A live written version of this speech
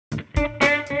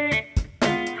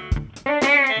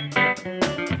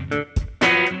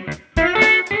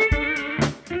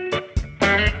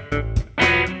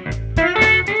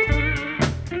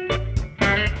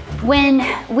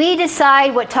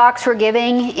decide what talks we're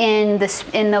giving in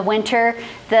the winter,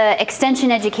 the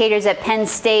extension educators at Penn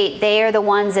State, they are the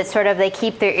ones that sort of, they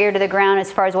keep their ear to the ground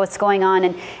as far as what's going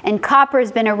on. And copper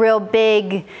has been a real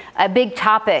big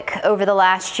topic over the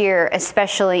last year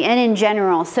especially, and in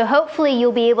general. So hopefully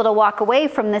you'll be able to walk away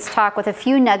from this talk with a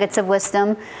few nuggets of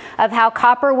wisdom of how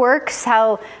copper works,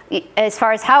 as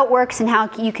far as how it works and how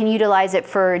you can utilize it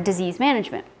for disease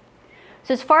management.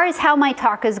 So as far as how my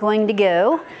talk is going to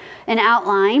go, an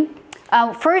outline.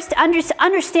 First,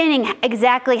 understanding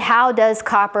exactly how does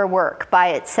copper work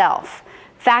by itself.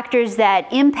 Factors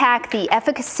that impact the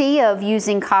efficacy of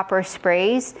using copper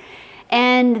sprays.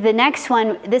 And the next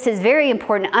one, this is very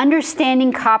important,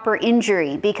 understanding copper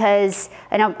injury, because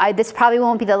this probably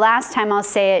won't be the last time I'll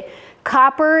say it.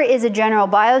 Copper is a general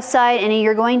biocide and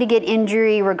you're going to get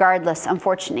injury regardless,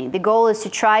 unfortunately. The goal is to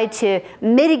try to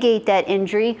mitigate that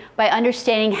injury by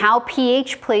understanding how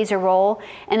pH plays a role,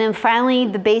 and then finally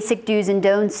the basic do's and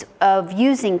don'ts of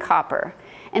using copper.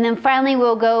 And then finally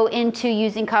we'll go into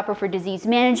using copper for disease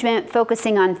management,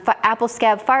 focusing on apple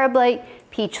scab fire blight,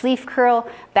 peach leaf curl,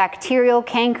 bacterial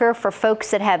canker for folks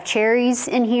that have cherries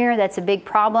in here, that's a big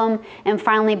problem, and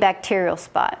finally bacterial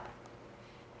spot.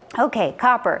 Okay,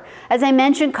 copper. As I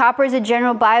mentioned, copper is a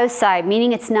general biocide,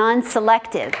 meaning it's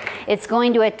non-selective. It's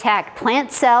going to attack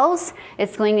plant cells,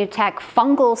 it's going to attack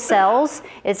fungal cells,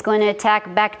 it's going to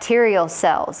attack bacterial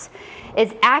cells.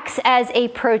 It acts as a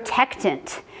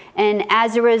protectant, and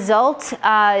as a result,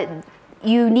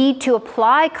 you need to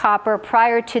apply copper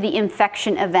prior to the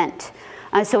infection event.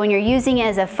 So when you're using it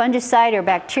as a fungicide or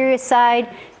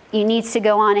bactericide, it needs to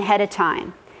go on ahead of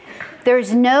time.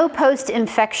 There's no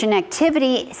post-infection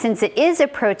activity since it is a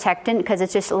protectant because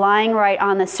it's just lying right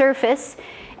on the surface.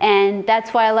 And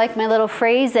that's why I like my little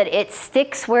phrase that it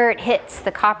sticks where it hits.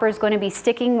 The copper is going to be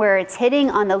sticking where it's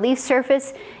hitting on the leaf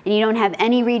surface, and you don't have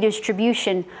any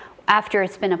redistribution after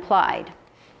it's been applied.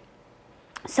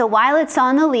 So while it's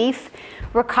on the leaf,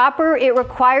 copper, it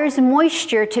requires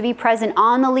moisture to be present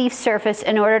on the leaf surface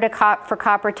in order for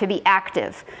copper to be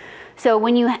active. So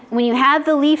when you have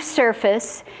the leaf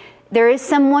surface, there is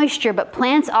some moisture, but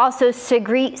plants also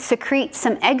secrete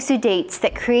some exudates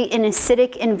that create an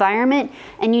acidic environment,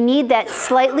 and you need that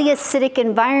slightly acidic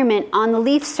environment on the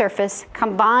leaf surface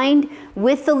combined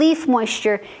with the leaf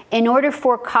moisture in order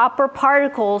for copper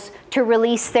particles to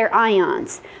release their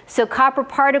ions. So copper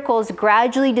particles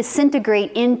gradually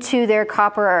disintegrate into their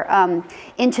copper,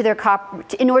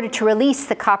 in order to release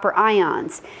the copper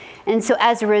ions. And so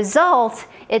as a result,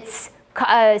 it's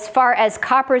as far as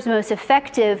copper is most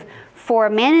effective for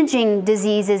managing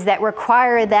diseases that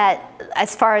require that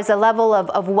as far as a level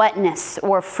of wetness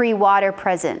or free water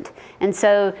present. And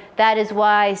so that is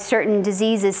why certain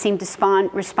diseases seem to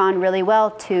respond really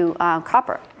well to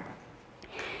copper.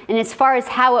 And as far as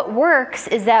how it works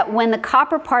is that when the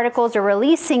copper particles are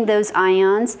releasing those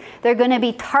ions, they're going to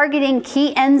be targeting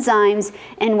key enzymes,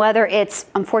 and whether it's,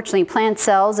 unfortunately, plant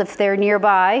cells, if they're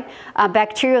nearby,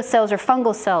 bacterial cells or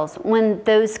fungal cells. When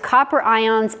those copper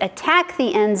ions attack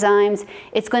the enzymes,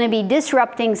 it's going to be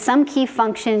disrupting some key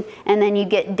function, and then you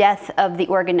get death of the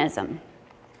organism.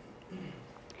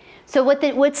 So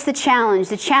what's the challenge?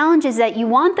 The challenge is that you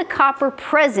want the copper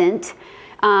present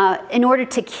in order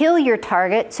to kill your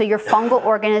target, so your fungal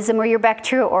organism or your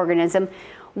bacterial organism,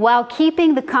 while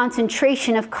keeping the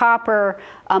concentration of copper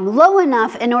low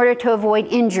enough in order to avoid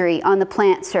injury on the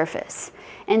plant surface.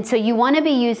 And so you want to be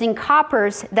using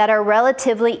coppers that are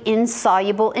relatively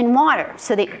insoluble in water.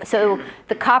 So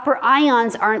the copper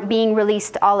ions aren't being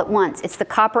released all at once. It's the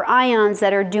copper ions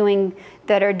that are doing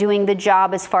the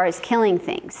job as far as killing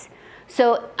things.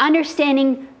 So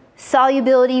understanding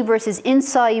solubility versus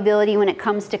insolubility when it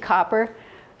comes to copper.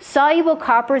 Soluble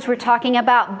coppers, we're talking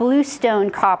about bluestone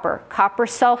copper, copper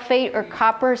sulfate or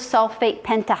copper sulfate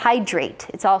pentahydrate,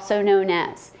 it's also known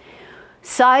as.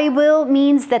 Soluble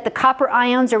means that the copper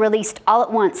ions are released all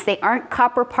at once. They aren't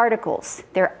copper particles.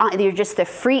 They're just the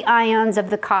free ions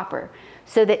of the copper.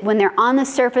 So that when they're on the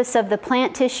surface of the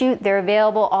plant tissue, they're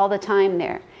available all the time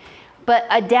there. But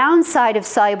a downside of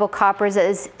soluble coppers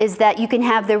is that you can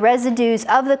have the residues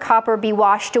of the copper be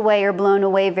washed away or blown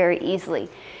away very easily.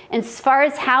 And as far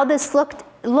as how this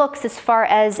looks as far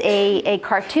as a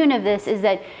cartoon of this is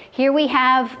that here we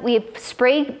have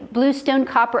sprayed bluestone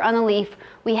copper on the leaf,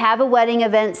 we have a wetting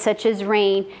event such as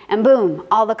rain, and boom,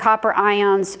 all the copper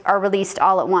ions are released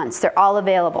all at once. They're all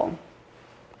available.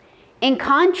 In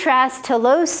contrast to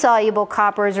low soluble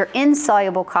coppers or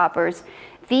insoluble coppers,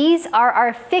 these are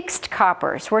our fixed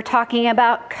coppers. We're talking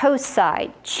about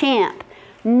Coside, Champ,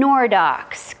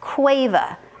 Nordox,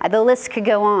 Quava. The list could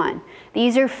go on.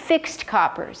 These are fixed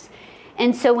coppers.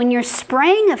 And so when you're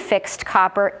spraying a fixed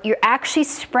copper, you're actually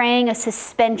spraying a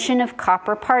suspension of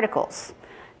copper particles,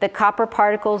 the copper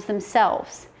particles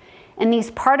themselves. And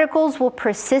these particles will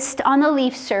persist on the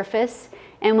leaf surface,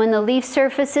 and when the leaf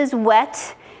surface is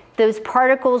wet, those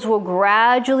particles will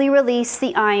gradually release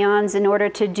the ions in order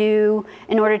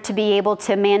to be able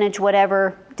to manage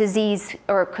whatever disease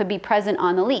or could be present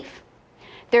on the leaf.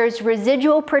 There's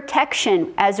residual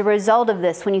protection as a result of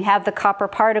this when you have the copper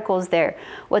particles there.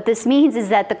 What this means is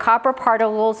that the copper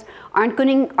particles aren't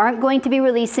going to be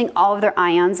releasing all of their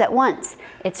ions at once.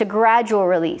 It's a gradual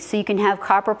release. So you can have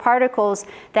copper particles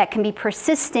that can be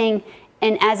persisting,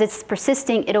 and as it's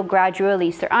persisting, it'll gradually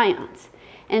release their ions.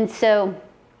 And so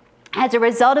as a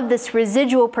result of this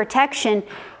residual protection,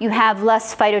 you have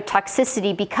less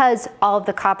phytotoxicity because all of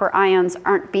the copper ions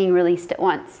aren't being released at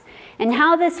once. And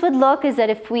how this would look is that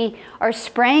if we are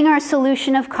spraying our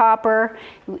solution of copper,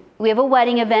 we have a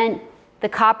wetting event, the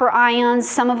copper ions,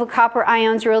 some of the copper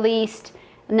ions released,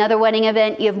 another wetting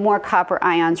event, you have more copper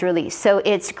ions released. So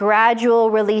it's gradual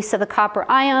release of the copper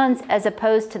ions as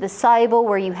opposed to the soluble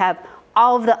where you have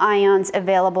all of the ions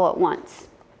available at once.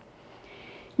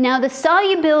 Now the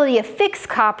solubility of fixed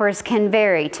coppers can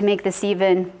vary to make this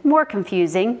even more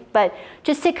confusing, but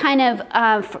just to kind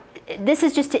of, this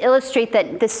is just to illustrate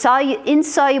that the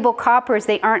insoluble coppers,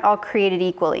 they aren't all created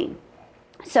equally.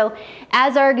 So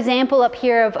as our example up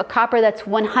here of a copper that's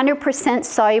 100%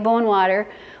 soluble in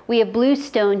water, we have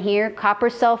bluestone here, copper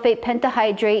sulfate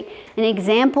pentahydrate. An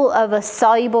example of a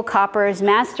soluble copper is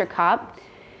master cop.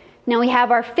 Now we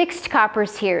have our fixed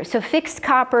coppers here. So fixed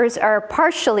coppers are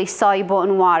partially soluble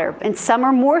in water, and some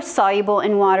are more soluble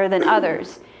in water than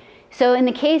others. So in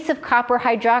the case of copper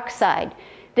hydroxide,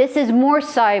 this is more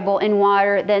soluble in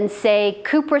water than, say,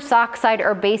 cuprous oxide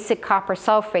or basic copper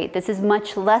sulfate. This is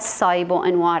much less soluble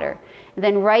in water. And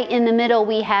then right in the middle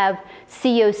we have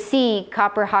COC,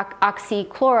 copper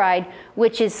oxychloride,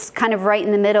 which is kind of right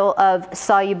in the middle of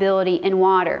solubility in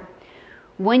water.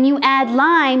 When you add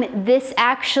lime, this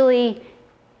actually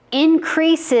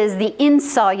increases the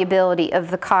insolubility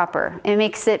of the copper. It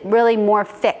makes it really more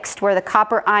fixed, where the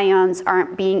copper ions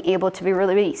aren't being able to be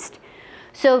released.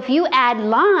 So if you add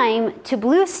lime to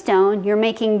bluestone, you're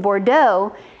making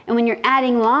Bordeaux, and when you're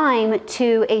adding lime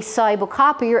to a soluble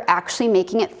copper, you're actually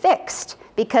making it fixed,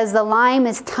 because the lime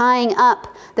is tying up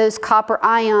those copper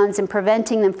ions and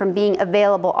preventing them from being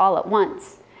available all at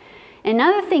once.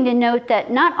 Another thing to note that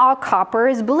not all copper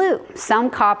is blue. Some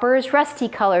copper is rusty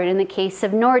colored in the case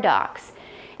of Nordox.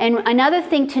 And another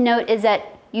thing to note is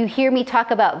that you hear me talk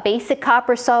about basic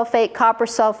copper sulfate, copper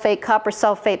sulfate, copper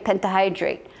sulfate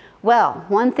pentahydrate. Well,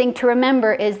 one thing to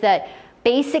remember is that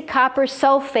basic copper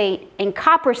sulfate and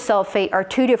copper sulfate are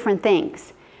two different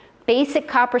things. Basic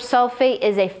copper sulfate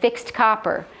is a fixed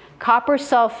copper. Copper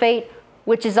sulfate,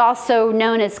 which is also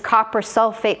known as copper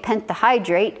sulfate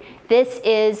pentahydrate, this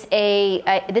is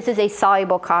a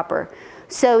soluble copper.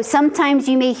 So sometimes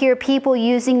you may hear people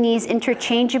using these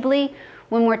interchangeably.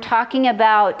 When we're talking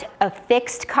about a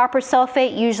fixed copper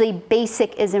sulfate, usually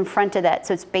basic is in front of that,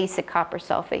 so it's basic copper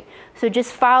sulfate. So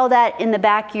just follow that in the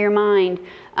back of your mind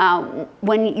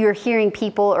when you're hearing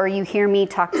people or you hear me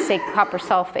say copper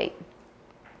sulfate.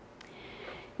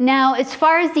 Now, as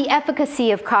far as the efficacy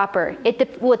of copper,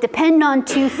 it will depend on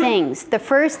two things. The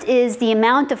first is the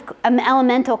amount of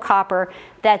elemental copper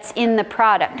that's in the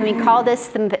product. We call this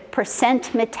the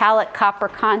percent metallic copper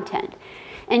content.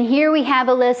 And here we have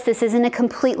a list. This isn't a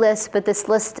complete list, but this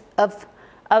list of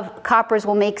coppers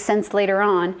will make sense later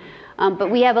on. But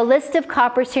we have a list of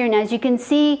coppers here, and as you can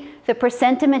see, the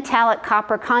percent of metallic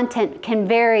copper content can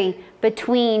vary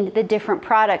between the different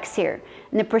products here.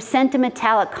 And the percent of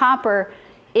metallic copper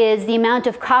is the amount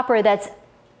of copper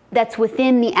that's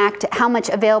within the how much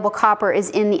available copper is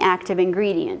in the active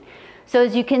ingredient. So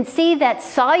as you can see, that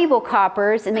soluble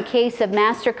coppers, in the case of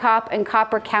Master Cop and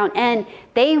Copper Count N,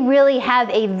 they really have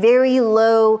a very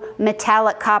low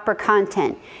metallic copper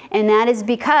content. And that is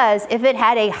because if it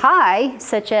had a high,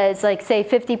 such as like say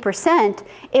 50%,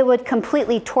 it would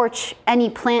completely torch any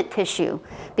plant tissue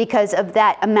because of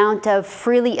that amount of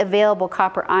freely available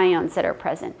copper ions that are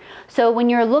present. So when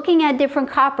you're looking at different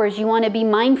coppers, you want to be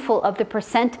mindful of the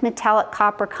percent metallic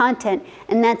copper content,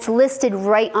 and that's listed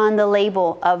right on the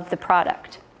label of the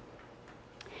product.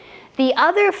 The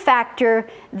other factor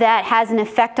that has an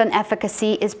effect on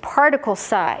efficacy is particle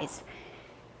size.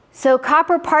 So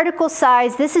copper particle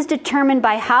size, this is determined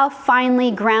by how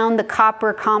finely ground the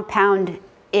copper compound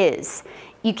is.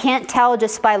 You can't tell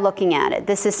just by looking at it.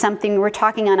 This is something we're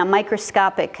talking on a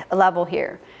microscopic level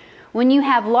here. When you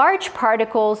have large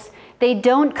particles, they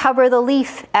don't cover the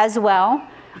leaf as well.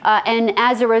 And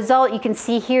as a result, you can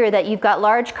see here that you've got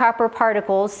large copper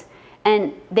particles,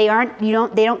 and they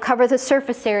don't cover the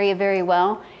surface area very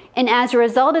well. And as a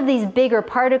result of these bigger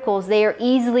particles, they are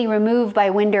easily removed by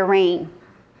wind or rain,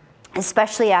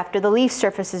 especially after the leaf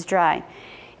surface is dry.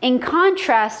 In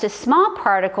contrast to small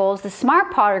particles, the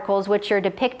smart particles, which are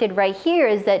depicted right here,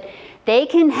 is that they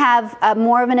can have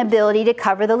more of an ability to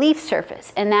cover the leaf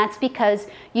surface. And that's because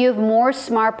you have more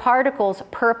smart particles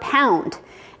per pound.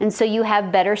 And so you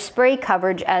have better spray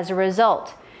coverage as a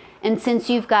result. And since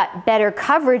you've got better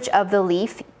coverage of the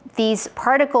leaf, these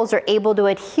particles are able to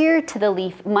adhere to the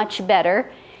leaf much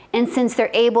better. And since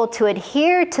they're able to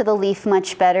adhere to the leaf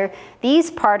much better,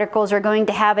 these particles are going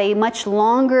to have a much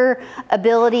longer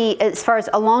ability, as far as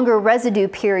a longer residue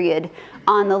period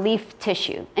on the leaf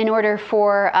tissue, in order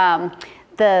for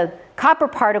the copper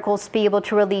particles to be able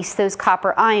to release those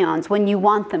copper ions when you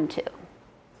want them to.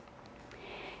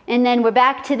 And then we're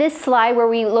back to this slide where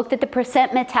we looked at the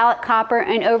percent metallic copper,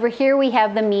 and over here we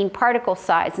have the mean particle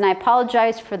size. And I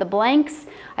apologize for the blanks.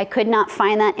 I could not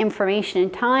find that information in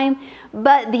time,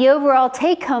 but the overall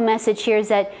take-home message here is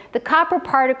that the copper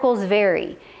particles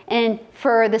vary. And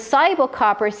for the soluble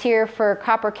coppers here, for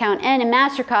copper count N and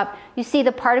master cop, you see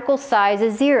the particle size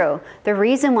is 0. The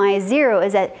reason why it's 0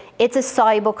 is that it's a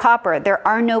soluble copper. There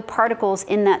are no particles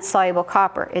in that soluble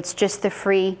copper. It's just the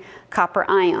free copper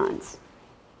ions.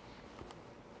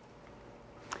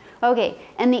 Okay,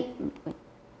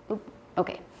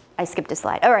 I skipped a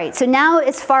slide. All right, so now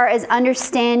as far as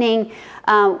understanding,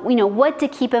 what to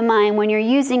keep in mind when you're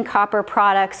using copper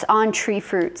products on tree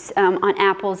fruits, on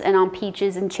apples and on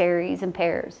peaches and cherries and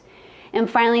pears. And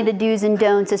finally, the do's and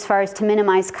don'ts as far as to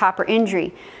minimize copper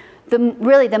injury.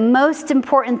 Really, the most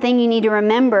important thing you need to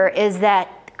remember is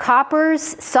that copper's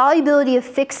solubility of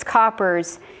fixed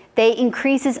coppers, they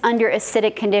increases under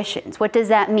acidic conditions. What does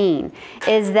that mean?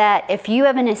 Is that if you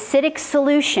have an acidic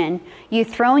solution, you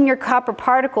throw in your copper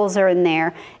particles are in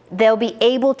there, they'll be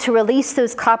able to release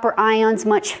those copper ions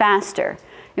much faster.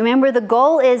 Remember, the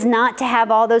goal is not to have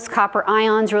all those copper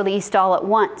ions released all at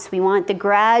once. We want the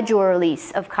gradual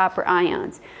release of copper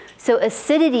ions. So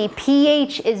acidity,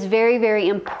 pH, is very, very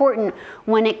important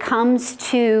when it comes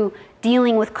to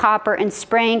dealing with copper and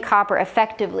spraying copper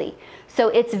effectively. So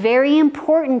it's very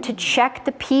important to check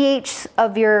the pH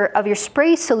of your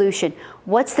spray solution.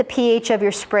 What's the pH of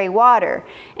your spray water?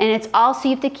 And it's also,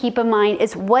 you have to keep in mind,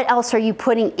 is what else are you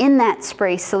putting in that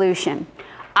spray solution?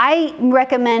 I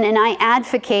recommend and I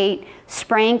advocate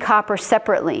spraying copper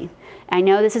separately. I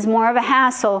know this is more of a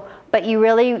hassle, but you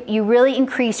really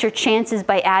increase your chances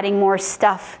by adding more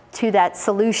stuff to that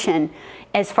solution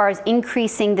as far as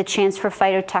increasing the chance for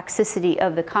phytotoxicity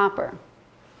of the copper.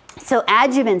 So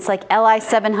adjuvants like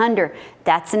Li700,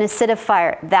 that's an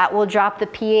acidifier. That will drop the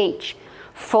pH.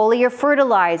 Foliar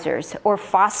fertilizers or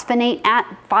phosphonate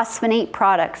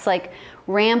products like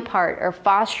Rampart or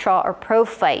Phostrol or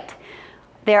Prophyte.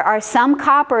 There are some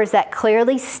coppers that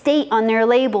clearly state on their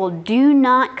label, do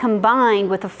not combine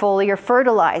with a foliar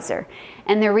fertilizer.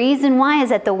 And the reason why is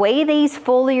that the way these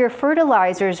foliar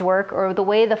fertilizers work, or the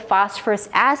way the phosphorus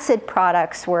acid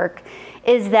products work,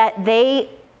 is that they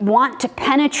want to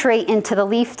penetrate into the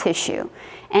leaf tissue.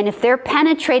 And if they're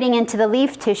penetrating into the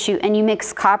leaf tissue and you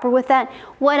mix copper with that,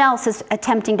 what else is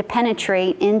attempting to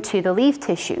penetrate into the leaf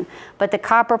tissue? But the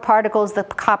copper particles, the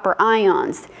copper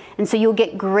ions. And so you'll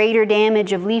get greater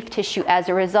damage of leaf tissue as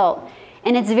a result.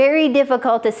 And it's very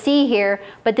difficult to see here,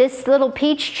 but this little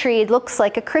peach tree looks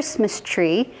like a Christmas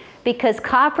tree because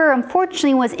copper,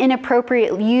 unfortunately, was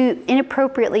inappropriately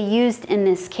used in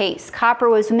this case. Copper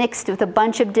was mixed with a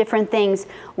bunch of different things,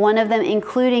 one of them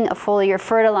including a foliar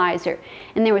fertilizer.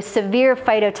 And there was severe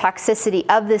phytotoxicity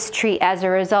of this tree as a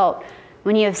result.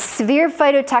 When you have severe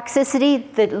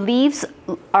phytotoxicity, the leaves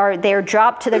they're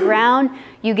dropped to the ground,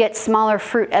 you get smaller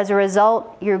fruit as a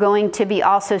result. You're going to be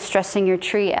also stressing your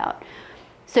tree out.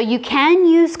 So you can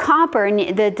use copper,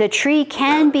 and the tree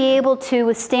can be able to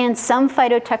withstand some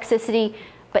phytotoxicity,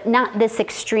 but not this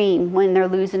extreme when they're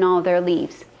losing all their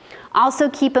leaves. Also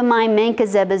keep in mind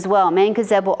mancozeb as well.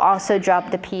 Mancozeb will also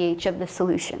drop the pH of the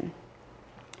solution.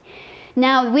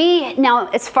 Now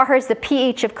as far as the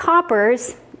pH of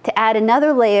coppers, to add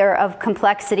another layer of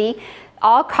complexity,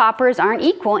 all coppers aren't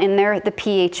equal in the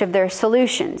pH of their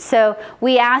solution. So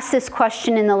we asked this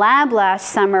question in the lab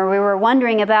last summer. We were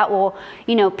wondering about, well,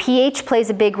 pH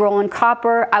plays a big role in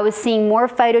copper. I was seeing more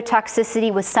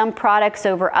phytotoxicity with some products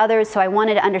over others, so I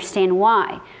wanted to understand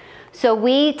why. So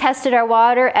we tested our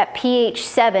water at pH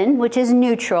 7, which is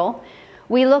neutral.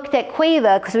 We looked at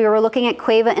Quava, because we were looking at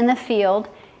Quava in the field,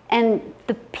 and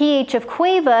the pH of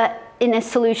Quava in a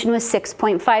solution was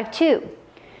 6.52.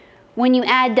 When you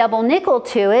add double nickel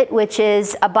to it, which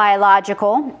is a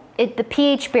biological, the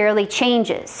pH barely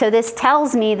changes. So this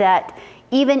tells me that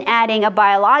even adding a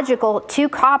biological to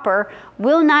copper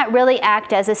will not really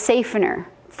act as a safener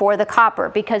for the copper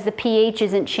because the pH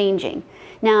isn't changing.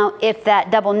 Now, if that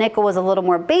double nickel was a little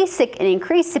more basic and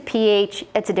increased the pH,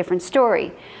 it's a different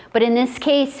story. But in this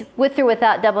case, with or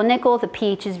without double nickel, the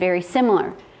pH is very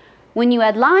similar. When you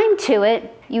add lime to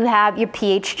it, you have your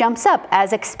pH jumps up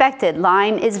as expected.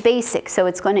 Lime is basic, so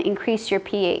it's going to increase your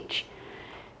pH.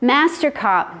 Master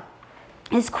Cop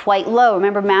is quite low.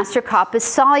 Remember, Master Cop is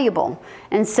soluble.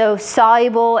 And so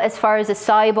soluble, as far as a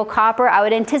soluble copper, I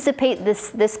would anticipate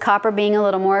this copper being a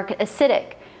little more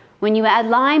acidic. When you add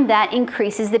lime, that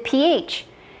increases the pH.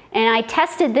 And I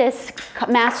tested this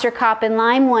Master Cop in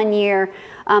lime one year,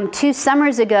 2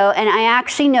 summers ago, and I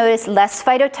actually noticed less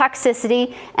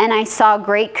phytotoxicity and I saw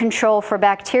great control for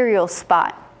bacterial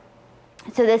spot.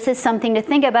 So this is something to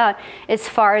think about as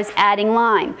far as adding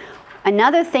lime.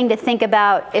 Another thing to think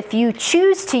about, if you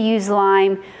choose to use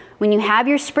lime, when you have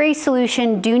your spray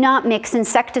solution, do not mix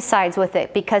insecticides with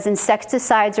it because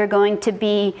insecticides are going to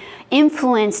be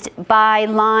influenced by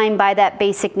lime by that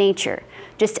basic nature.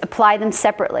 Just apply them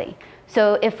separately.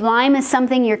 So if lime is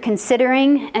something you're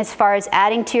considering as far as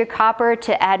adding to your copper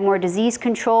to add more disease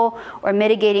control or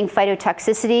mitigating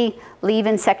phytotoxicity, leave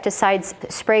insecticides,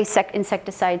 spray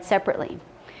insecticides separately.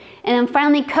 And then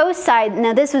finally, Coside.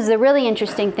 Now this was the really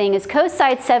interesting thing, is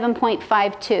Coside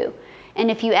 7.52.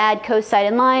 And if you add Coside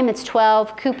and lime, it's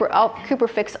 12. Cooper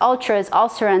Fix Ultra is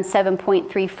also around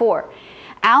 7.34.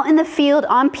 Out in the field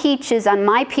on peaches, on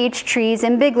my peach trees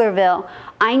in Biglerville,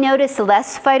 I noticed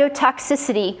less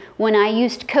phytotoxicity when I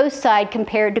used Coside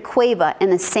compared to Quava. In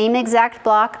the same exact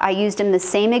block, I used them the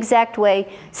same exact way,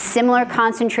 similar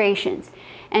concentrations.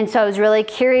 And so I was really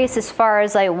curious as far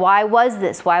as like, why was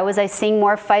this? Why was I seeing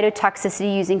more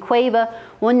phytotoxicity using Quava?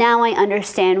 Well, now I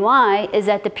understand why, is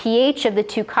that the pH of the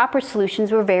 2 copper solutions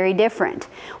were very different.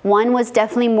 One was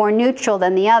definitely more neutral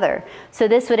than the other. So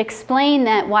this would explain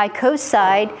that why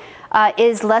Coside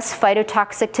is less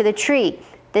phytotoxic to the tree.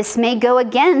 This may go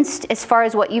against, as far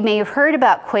as what you may have heard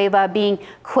about Quava, being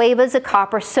Quava is a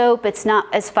copper soap, it's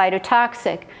not as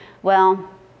phytotoxic. Well,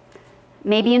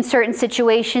 maybe in certain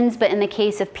situations, but in the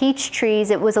case of peach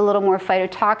trees, it was a little more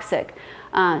phytotoxic.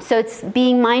 So it's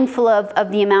being mindful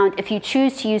of the amount. If you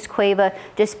choose to use Quava,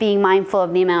 just being mindful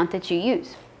of the amount that you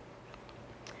use.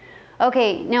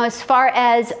 Okay, now as far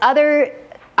as other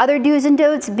do's and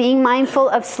don'ts, being mindful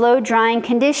of slow drying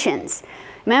conditions.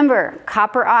 Remember,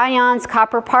 copper ions,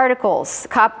 copper particles.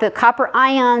 The copper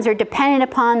ions are dependent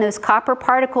upon those copper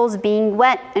particles being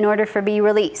wet in order for be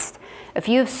released. If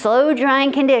you have slow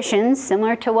drying conditions,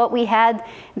 similar to what we had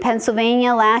in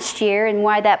Pennsylvania last year and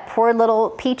why that poor little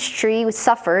peach tree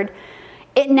suffered,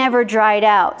 it never dried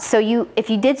out. So if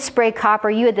you did spray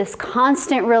copper, you had this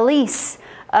constant release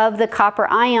of the copper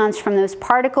ions from those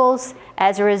particles.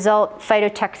 As a result,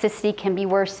 phytotoxicity can be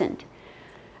worsened.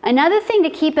 Another thing to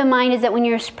keep in mind is that when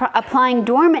you're applying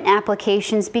dormant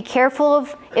applications, be careful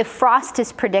of if frost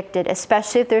is predicted,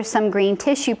 especially if there's some green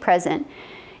tissue present.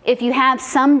 If you have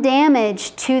some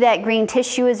damage to that green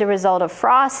tissue as a result of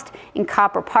frost and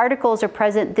copper particles are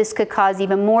present, this could cause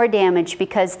even more damage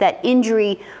because that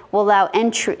injury will allow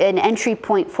an entry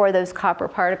point for those copper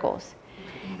particles.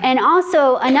 And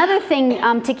also another thing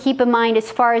to keep in mind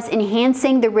as far as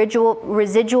enhancing the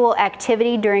residual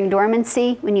activity during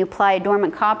dormancy when you apply a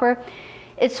dormant copper,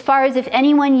 as far as if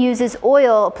anyone uses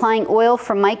oil, applying oil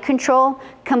for mite control,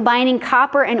 combining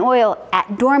copper and oil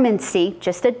at dormancy,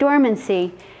 just at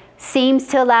dormancy, seems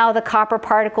to allow the copper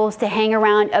particles to hang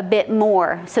around a bit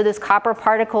more. So those copper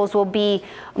particles will be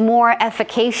more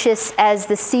efficacious as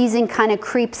the season kind of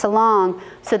creeps along.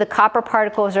 So the copper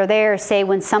particles are there, say,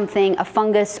 when a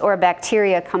fungus or a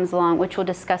bacteria comes along, which we'll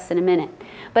discuss in a minute.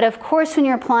 But of course, when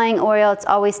you're applying oil, it's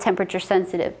always temperature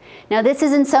sensitive. Now, this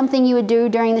isn't something you would do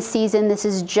during the season. This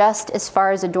is just as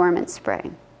far as a dormant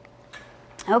spray.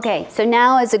 Okay, so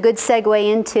now is a good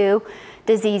segue into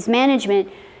disease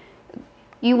management.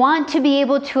 You want to be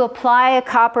able to apply a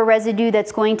copper residue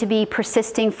that's going to be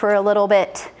persisting for a little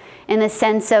bit, in the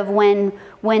sense of when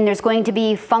there's going to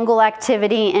be fungal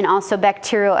activity and also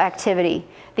bacterial activity.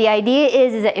 The idea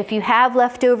is that if you have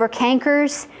leftover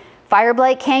cankers, fire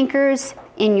blight cankers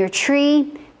in your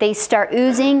tree, they start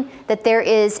oozing, that there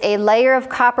is a layer of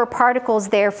copper particles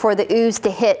there for the ooze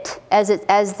to hit as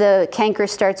the canker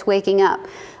starts waking up.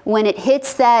 When it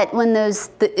hits that,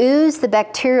 the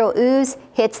bacterial ooze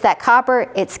hits that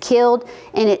copper, it's killed,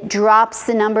 and it drops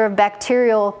the number of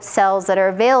bacterial cells that are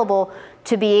available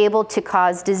to be able to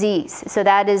cause disease. So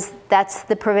that's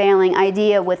the prevailing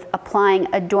idea with applying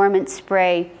a dormant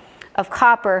spray of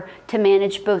copper to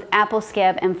manage both apple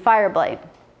scab and fire blight.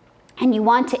 And you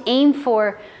want to aim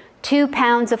for 2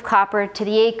 pounds of copper to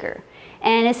the acre.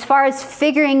 And as far as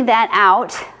figuring that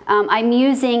out, I'm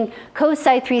using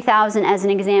Kosai 3000 as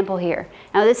an example here.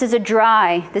 Now this is a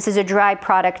dry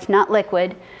product, not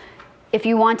liquid. If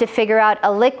you want to figure out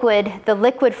the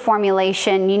liquid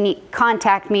formulation, you need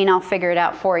contact me and I'll figure it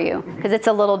out for you, because it's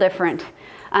a little different.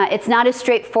 It's not as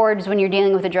straightforward as when you're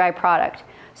dealing with a dry product.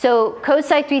 So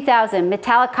Kosai 3000,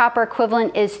 metallic copper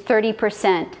equivalent is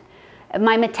 30%.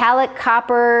 My metallic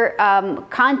copper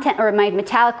content, or my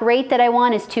metallic rate that I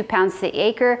want, is 2 pounds to the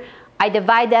acre. I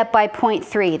divide that by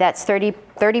 0.3. That's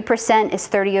 30% is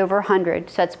 30 over 100,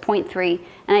 so that's 0.3,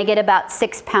 and I get about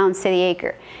 6 pounds to the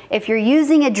acre. If you're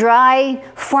using a dry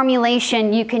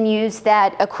formulation, you can use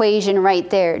that equation right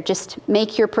there. Just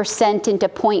make your percent into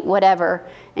point whatever,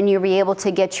 and you'll be able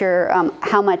to get your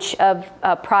how much of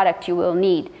product you will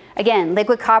need. Again,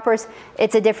 liquid coppers,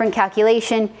 it's a different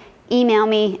calculation. Email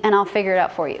me and I'll figure it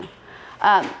out for you.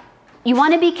 You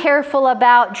want to be careful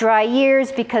about dry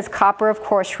years because copper, of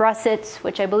course, russets,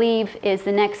 which I believe is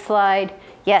the next slide.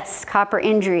 Yes, copper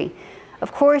injury.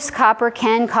 Of course, copper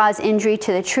can cause injury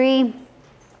to the tree.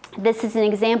 This is an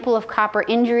example of copper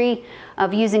injury,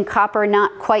 of using copper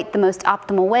not quite the most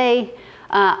optimal way.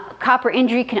 Copper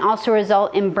injury can also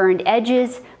result in burned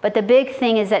edges, but the big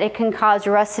thing is that it can cause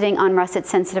russeting on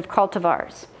russet-sensitive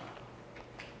cultivars.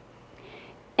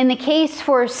 In the case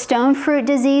for stone fruit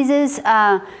diseases,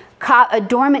 a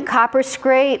dormant copper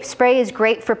spray is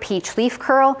great for peach leaf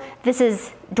curl.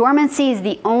 Dormancy is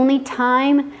the only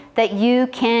time that you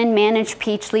can manage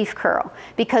peach leaf curl,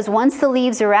 because once the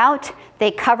leaves are out,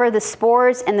 they cover the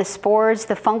spores, and the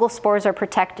fungal spores are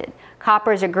protected.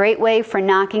 Copper is a great way for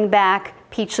knocking back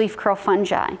peach leaf curl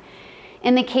fungi.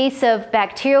 In the case of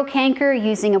bacterial canker,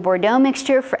 using a Bordeaux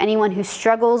mixture for anyone who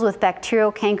struggles with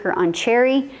bacterial canker on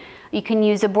cherry, you can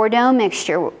use a Bordeaux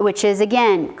mixture, which is,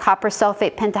 again, copper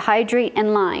sulfate pentahydrate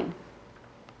and lime.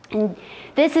 And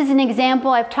this is an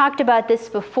example. I've talked about this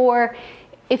before.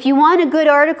 If you want a good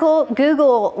article,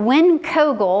 Google Win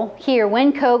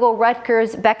Kogel,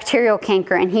 Rutgers bacterial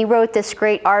canker, and he wrote this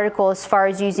great article as far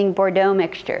as using Bordeaux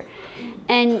mixture.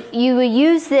 And you will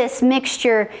use this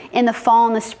mixture in the fall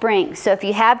and the spring. So if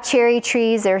you have cherry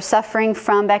trees that are suffering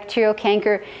from bacterial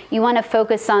canker, you want to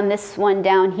focus on this one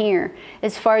down here,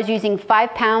 as far as using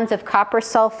 5 pounds of copper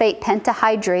sulfate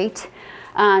pentahydrate,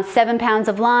 7 pounds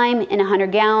of lime in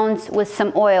 100 gallons with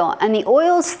some oil. And the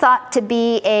oil is thought to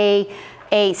be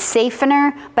a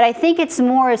safener, but I think it's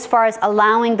more as far as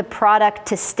allowing the product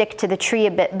to stick to the tree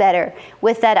a bit better,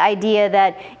 with that idea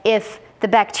that if the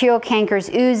bacterial canker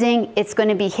is oozing, it's going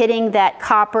to be hitting that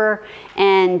copper,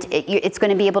 and it's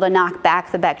going to be able to knock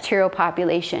back the bacterial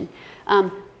population.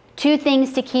 2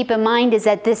 things to keep in mind is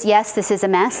that this is a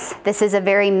mess. This is a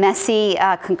very messy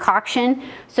concoction.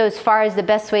 So as far as the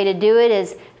best way to do it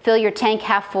is fill your tank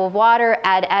half full of water,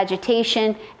 add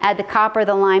agitation, add the copper,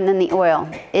 the lime, then the oil.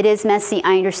 It is messy,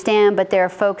 I understand, but there are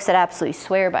folks that absolutely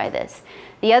swear by this.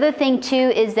 The other thing too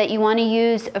is that you want to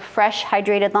use a fresh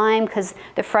hydrated lime, because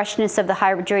the freshness of the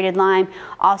hydrated lime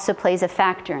also plays a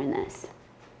factor in this.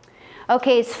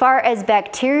 Okay, as far as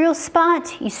bacterial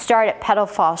spot, you start at petal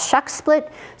fall shuck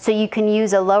split, so you can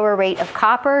use a lower rate of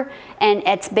copper, and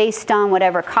it's based on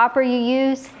whatever copper you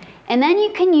use. And then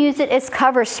you can use it as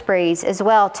cover sprays as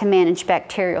well to manage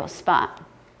bacterial spot.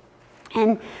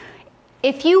 And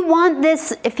if you want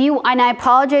this, and I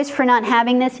apologize for not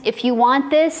having this, if you want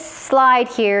this slide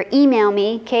here, email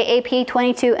me,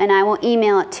 KAP22, and I will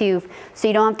email it to you, so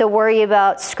you don't have to worry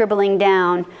about scribbling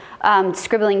down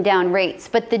rates.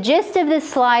 But the gist of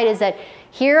this slide is that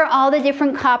here are all the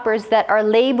different coppers that are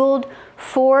labeled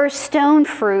for stone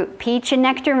fruit, peach and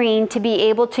nectarine, to be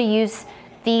able to use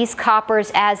these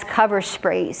coppers as cover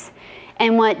sprays.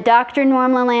 And what Dr.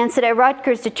 Norm LaLancet at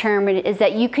Rutgers determined is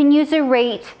that you can use a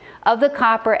rate of the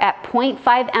copper at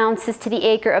 0.5 ounces to the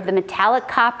acre of the metallic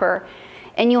copper,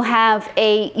 and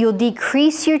you'll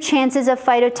decrease your chances of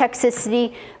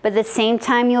phytotoxicity, but at the same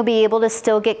time you'll be able to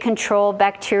still get control of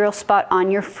bacterial spot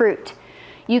on your fruit.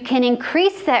 You can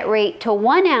increase that rate to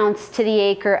 1 ounce to the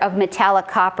acre of metallic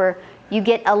copper. You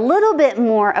get a little bit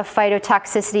more of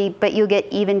phytotoxicity, but you'll get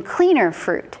even cleaner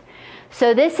fruit.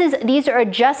 So these are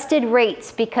adjusted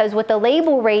rates, because what the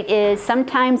label rate is,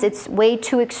 sometimes it's way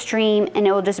too extreme and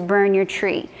it will just burn your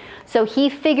tree. So he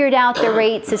figured out the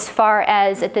rates as far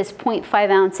as at this 0.5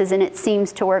 ounces, and it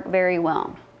seems to work very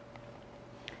well.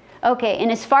 Okay,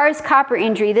 and as far as copper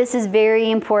injury, this is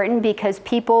very important, because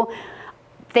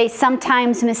they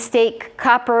sometimes mistake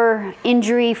copper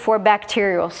injury for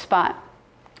bacterial spot.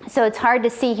 So it's hard to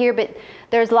see here, but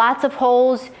there's lots of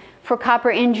holes For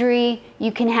copper injury,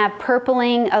 you can have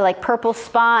purpling, like purple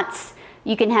spots.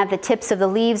 You can have the tips of the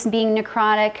leaves being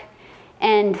necrotic,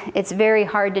 and it's very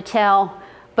hard to tell.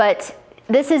 But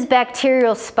this is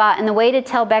bacterial spot, and the way to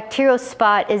tell bacterial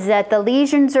spot is that the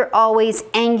lesions are always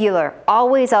angular,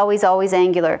 always, always, always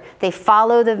angular. They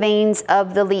follow the veins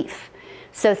of the leaf.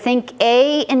 So think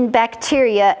A in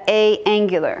bacteria, A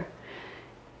angular.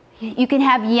 You can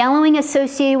have yellowing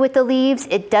associated with the leaves.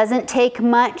 It doesn't take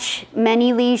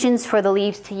many lesions for the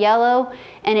leaves to yellow,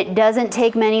 and it doesn't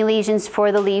take many lesions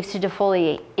for the leaves to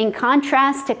defoliate. In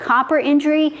contrast to copper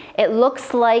injury, it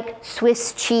looks like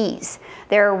Swiss cheese.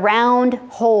 There are round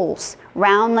holes,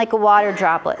 round like a water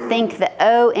droplet. Think the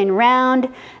O in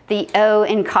round, the O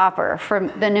in copper for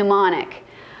the mnemonic.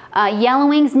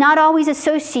 Yellowing's not always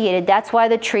associated. That's why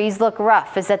the trees look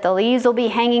rough, is that the leaves will be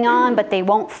hanging on, but they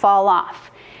won't fall off.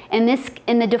 In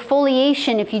the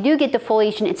defoliation, if you do get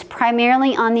defoliation, it's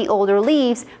primarily on the older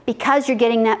leaves because you're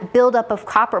getting that buildup of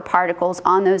copper particles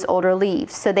on those older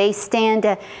leaves. So they stand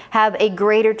to have a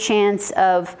greater chance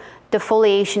of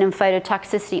defoliation and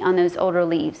phytotoxicity on those older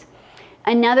leaves.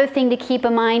 Another thing to keep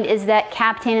in mind is that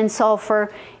captan and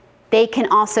sulfur, they can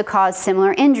also cause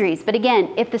similar injuries. But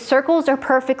again, if the circles are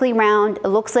perfectly round, it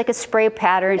looks like a spray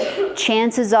pattern,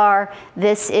 chances are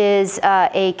this is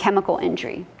a chemical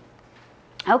injury.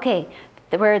 Okay,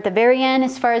 we're at the very end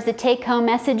as far as the take-home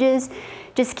messages.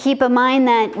 Just keep in mind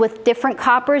that with different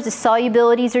coppers, the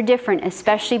solubilities are different,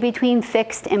 especially between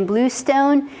fixed and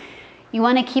bluestone. You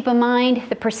want to keep in mind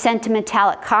the percent of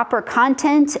metallic copper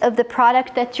content of the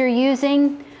product that you're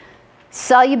using.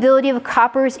 Solubility of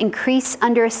coppers increase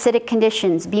under acidic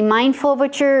conditions. Be mindful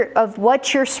of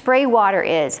what your spray water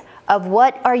is, of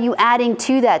what are you adding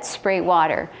to that spray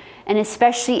water. And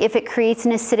especially if it creates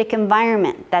an acidic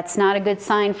environment, that's not a good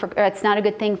sign for, that's not a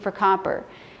good thing for copper.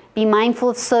 Be mindful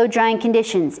of slow drying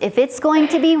conditions. If it's going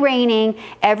to be raining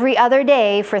every other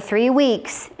day for 3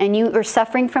 weeks and you are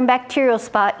suffering from bacterial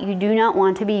spot, you do not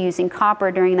want to be using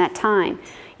copper during that time.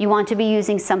 You want to be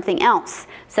using something else,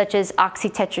 such as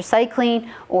oxytetracycline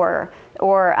or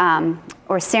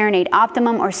Serenade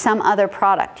Optimum or some other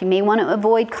product. You may want to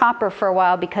avoid copper for a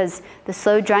while because the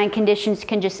slow drying conditions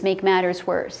can just make matters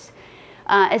worse.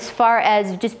 As far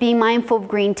as just being mindful of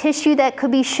green tissue that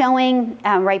could be showing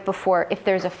right before, if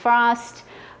there's a frost,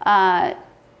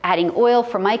 adding oil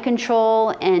for mite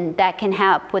control, and that can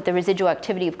help with the residual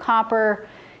activity of copper.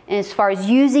 And as far as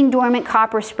using dormant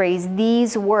copper sprays,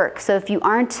 these work. So if you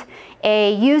aren't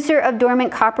a user of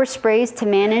dormant copper sprays to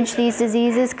manage these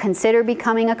diseases, consider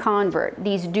becoming a convert.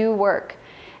 These do work.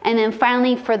 And then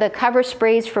finally, for the cover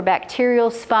sprays for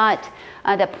bacterial spot,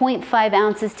 the 0.5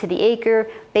 ounces to the acre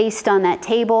based on that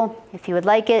table. If you would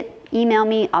like it, email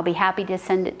me. I'll be happy to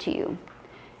send it to you.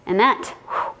 And that,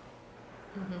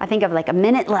 I think I have like a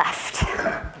minute left.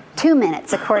 2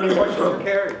 minutes according to... For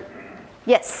Kari.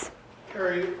 Yes.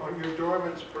 Kari, on your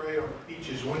dormant spray on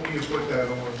peaches, when do you put that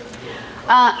on?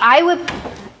 I would...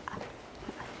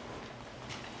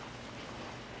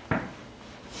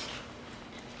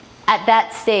 At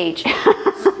that stage.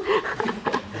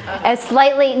 As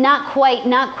slightly, not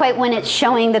quite when it's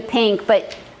showing the pink,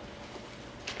 but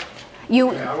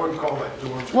you... Yeah, I wouldn't call that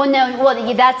dormant. Well, no, well,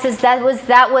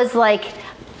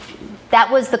 that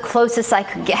was the closest I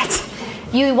could get.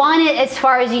 You want it as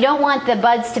far as, you don't want the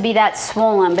buds to be that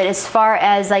swollen, but as far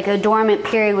as like a dormant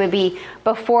period would be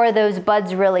before those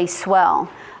buds really swell.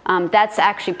 That's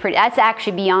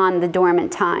actually beyond the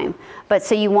dormant time. But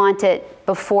so you want it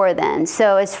before then.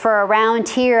 So as for around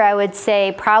here, I would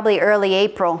say probably early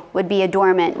April would be a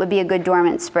good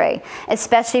dormant spray,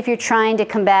 especially if you're trying to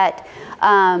combat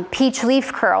peach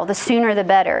leaf curl. The sooner the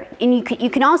better. And you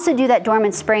can also do that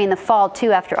dormant spray in the fall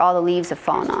too, after all the leaves have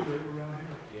fallen off.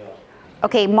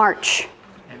 Okay, March,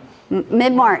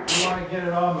 mid-March. You want to get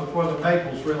it on before the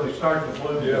maples really start to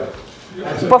bloom. Yeah.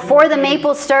 Before the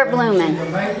maples start blooming. The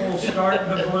maples start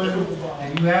to bloom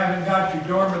and you haven't got your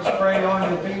dormant spray on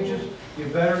your peaches, you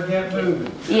better get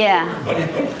moving. Yeah.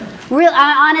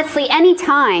 Honestly,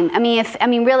 anytime. I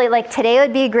mean, really, like today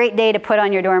would be a great day to put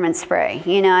on your dormant spray.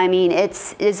 You know, I mean,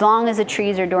 it's as long as the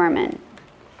trees are dormant.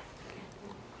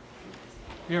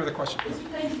 You have the question. Is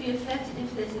it going to be affected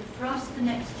if there's a frost the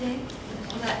next day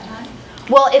or that time?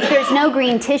 Well, if there's no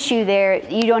green tissue there,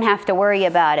 you don't have to worry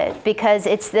about it, because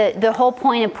it's the whole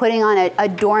point of putting on a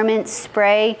dormant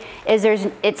spray is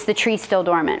it's the tree still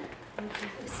dormant.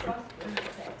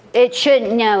 It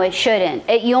shouldn't. No, it shouldn't.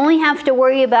 You only have to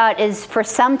worry about is for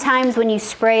sometimes when you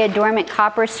spray a dormant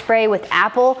copper spray with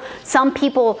apple, some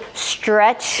people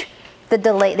stretch the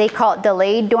delay. They call it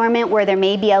delayed dormant, where there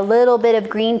may be a little bit of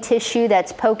green tissue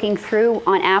that's poking through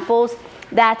on apples.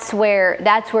 that's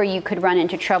where you could run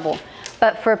into trouble.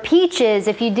 But for peaches,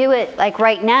 if you do it like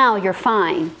right now, you're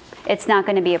fine. It's not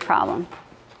going to be a problem.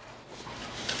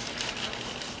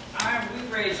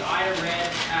 We raise Ida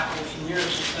red apples, and you're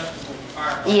susceptible to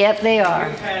fire. Yep, they are.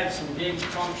 We've had some big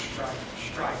trunk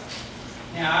strikes.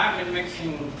 Now, I've been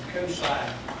mixing co-side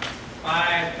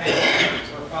 5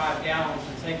 pounds or 5 gallons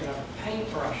and taking a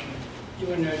paintbrush and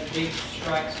doing those big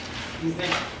strikes. Do you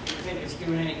think it's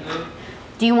doing any good?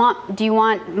 Do you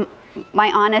want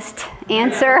my honest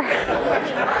answer?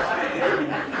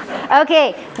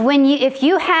 Okay, if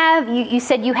you have, you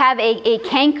said you have a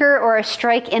canker or a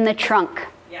strike in the trunk.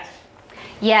 Yes.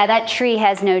 Yeah, that tree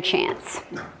has no chance.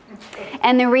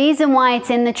 And the reason why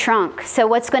it's in the trunk, so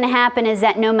what's going to happen is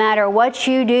that no matter what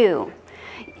you do,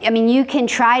 I mean, you can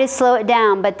try to slow it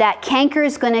down, but that canker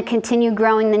is going to continue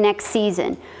growing the next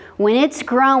season. When it's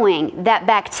growing, that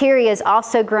bacteria is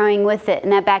also growing with it,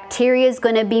 and that bacteria is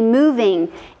going to be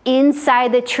moving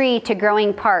inside the tree to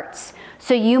growing parts.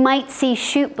 So you might see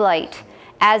shoot blight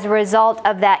as a result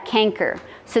of that canker.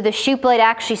 So the shoot blight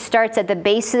actually starts at the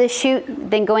base of the shoot,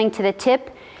 then going to the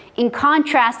tip. In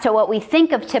contrast to what we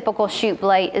think of typical shoot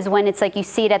blight is when it's like you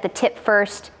see it at the tip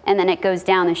first and then it goes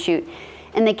down the shoot.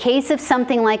 In the case of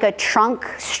something like a trunk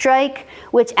strike,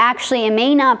 which actually it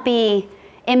may not be,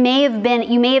 it may have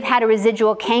been, you may have had a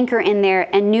residual canker in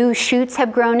there and new shoots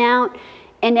have grown out,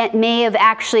 and it may have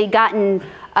actually gotten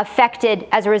affected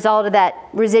as a result of that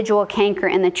residual canker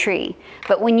in the tree.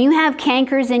 But when you have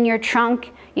cankers in your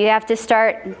trunk, you have to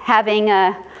start having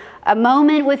a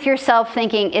moment with yourself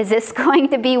thinking, is this going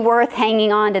to be worth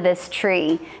hanging on to this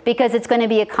tree? Because it's going to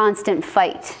be a constant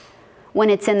fight when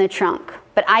it's in the trunk.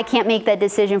 But I can't make that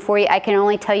decision for you. I can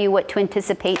only tell you what to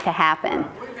anticipate to happen.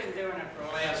 We've been doing it for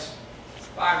the last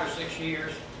 5 or 6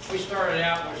 years. We started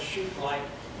out with shoot blight.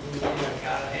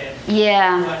 Got ahead.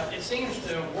 Yeah. But it seems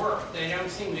to work. They don't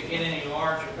seem to get any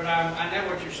larger. But I know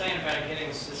what you're saying about it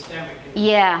getting systemic.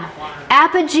 Yeah.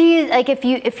 Apogee, like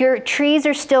if your trees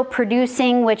are still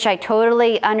producing, which I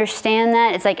totally understand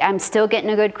that, it's like I'm still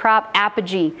getting a good crop,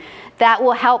 apogee. That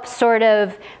will help sort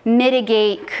of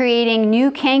mitigate creating new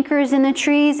cankers in the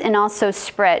trees and also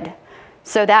spread.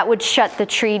 So that would shut the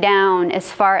tree down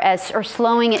as far as, or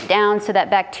slowing it down so that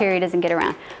bacteria doesn't get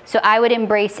around. So I would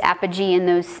embrace apogee in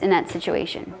that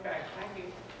situation. Okay,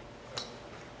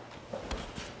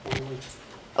 thank you.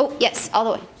 Oh, yes, all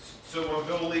the way. So when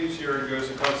Bill leaves here and goes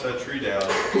and cuts that tree down,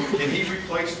 can he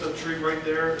replace the tree right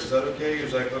there? Is that okay?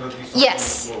 Is that going to be something?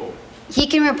 Yes. He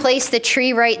can replace the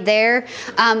tree right there.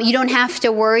 You don't have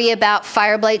to worry about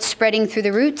fire blight spreading through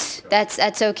the roots.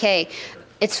 That's okay.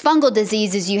 It's fungal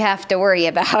diseases you have to worry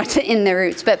about in the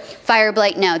roots, but fire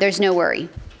blight, no, there's no worry.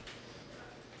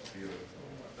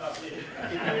 If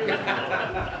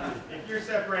you're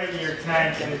separating your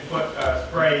tanks and put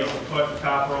spray, you can put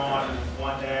copper on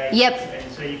one day. Yep.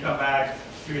 And so you come back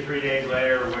 2 or 3 days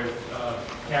later with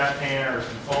caftan or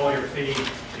some foliar feed.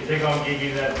 Is it going to give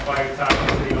you that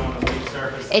phytotoxicity on the leaf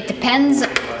surface? It depends.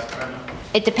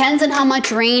 It depends on how much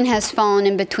rain has fallen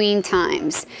in between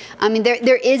times. I mean,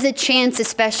 there is a chance,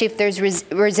 especially if there's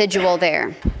residual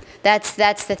there. That's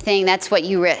the thing. That's what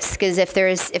you risk, is if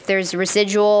there's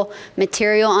residual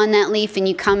material on that leaf and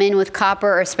you come in with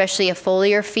copper, or especially a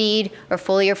foliar feed or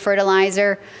foliar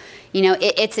fertilizer, you know,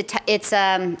 it's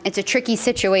a tricky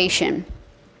situation.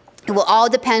 It will all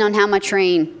depend on how much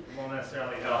rain. It won't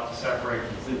necessarily help to separate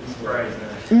the sprays then.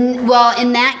 Well,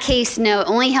 in that case, no. It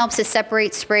only helps to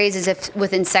separate sprays as if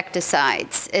with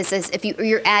insecticides, as if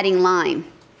you're adding lime.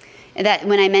 That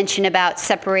when I mentioned about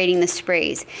separating the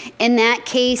sprays, in that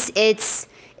case, it's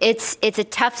a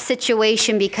tough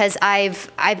situation because I've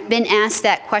been asked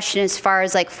that question as far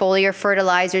as like foliar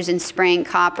fertilizers and spraying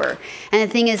copper. And the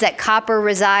thing is that copper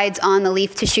resides on the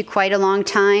leaf tissue quite a long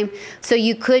time, so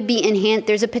you could be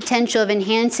there's a potential of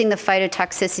enhancing the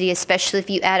phytotoxicity, especially if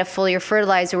you add a foliar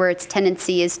fertilizer where its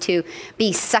tendency is to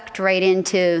be sucked right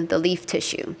into the leaf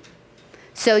tissue.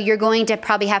 So you're going to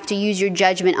probably have to use your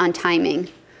judgment on timing.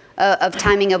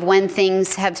 Timing of when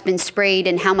things have been sprayed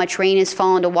and how much rain has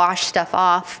fallen to wash stuff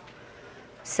off.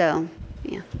 So,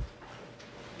 yeah.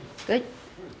 Good?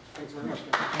 Thanks very much.